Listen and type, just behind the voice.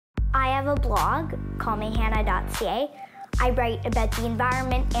have a blog, callmehannah.ca. I write about the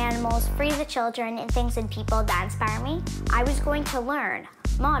environment, animals, free the children, and things and people that inspire me. I was going to learn,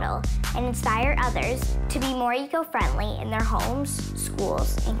 model, and inspire others to be more eco-friendly in their homes,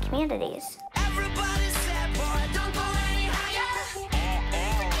 schools, and communities. Everybody said, boy, don't go any higher.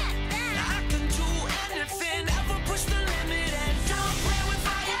 I can do anything, never push the limit and don't play with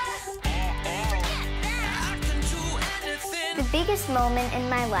fire. I can do anything. The biggest moment in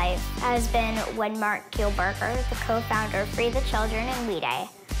my life has been when Mark Kielberger, the co-founder of Free the Children and We Day,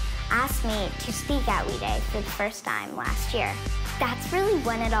 asked me to speak at We Day for the first time last year. That's really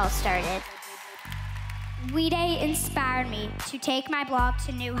when it all started. We Day inspired me to take my blog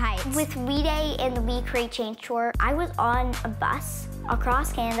to new heights. With We Day and the We Create Change tour, I was on a bus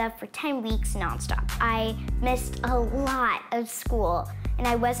across Canada for 10 weeks nonstop. I missed a lot of school, and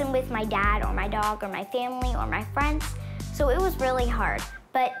I wasn't with my dad or my dog or my family or my friends, so it was really hard.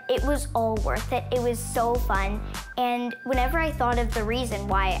 But it was all worth it. It was so fun, and whenever I thought of the reason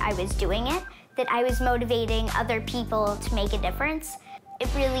why I was doing it, that I was motivating other people to make a difference, it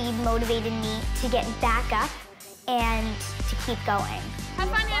really motivated me to get back up and to keep going. Have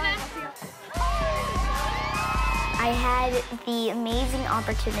fun, Anna. I had the amazing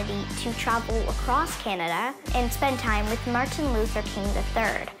opportunity to travel across Canada and spend time with Martin Luther King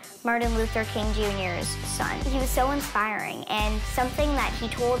III, Martin Luther King Jr.'s son. He was so inspiring, and something that he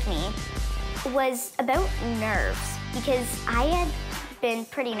told me was about nerves, because I had been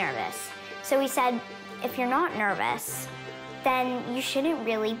pretty nervous. So he said, if you're not nervous, then you shouldn't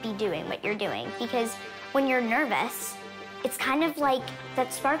really be doing what you're doing, because when you're nervous, it's kind of like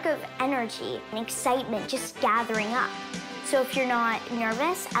that spark of energy and excitement just gathering up. So if you're not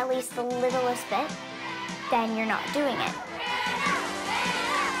nervous, at least the littlest bit, then you're not doing it.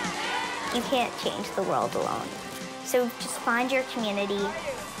 You can't change the world alone. So just find your community,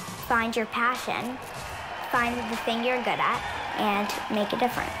 find your passion, find the thing you're good at, and make a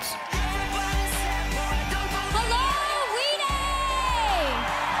difference.